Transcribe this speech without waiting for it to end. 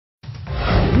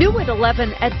New at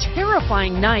 11, a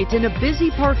terrifying night in a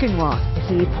busy parking lot.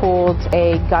 He pulled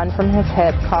a gun from his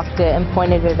hip, cocked it, and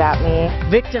pointed it at me.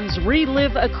 Victims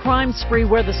relive a crime spree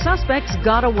where the suspects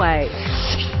got away.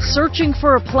 Searching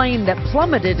for a plane that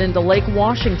plummeted into Lake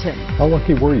Washington. How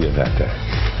lucky were you that day?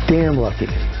 Damn lucky.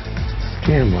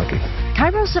 Damn lucky.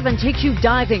 KIRO-TV takes you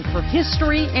diving for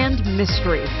history and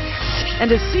mystery.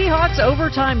 And a Seahawks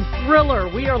overtime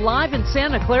thriller. We are live in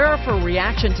Santa Clara for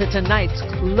reaction to tonight's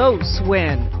close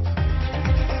win.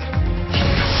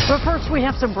 But first, we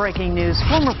have some breaking news.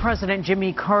 Former President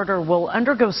Jimmy Carter will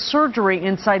undergo surgery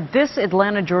inside this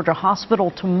Atlanta, Georgia hospital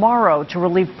tomorrow to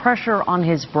relieve pressure on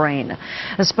his brain.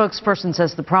 A spokesperson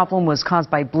says the problem was caused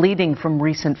by bleeding from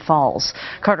recent falls.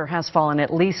 Carter has fallen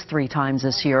at least 3 times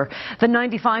this year. The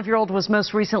 95-year-old was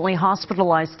most recently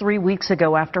hospitalized 3 weeks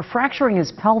ago after fracturing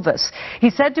his pelvis.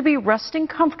 He's said to be resting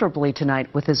comfortably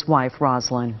tonight with his wife,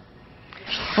 Rosalyn.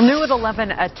 Well, new at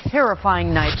 11, a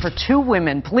terrifying night for 2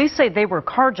 women. Police say they were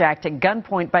carjacked at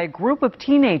gunpoint by a group of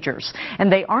teenagers, and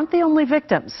they aren't the only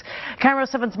victims.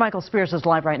 KIRO-7's Michael Spears is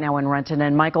live right now in Renton,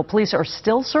 and Michael, police are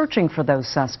still searching for those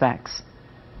suspects.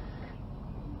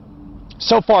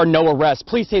 So far, no arrests.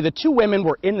 Police say the 2 women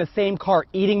were in the same car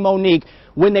eating Monique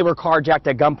when they were carjacked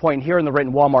at gunpoint here in the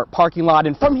Renton Walmart parking lot.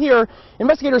 And from here,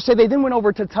 investigators say they then went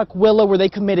over to Tukwila where they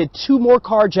committed 2 more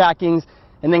carjackings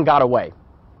and then got away.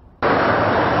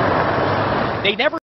 They never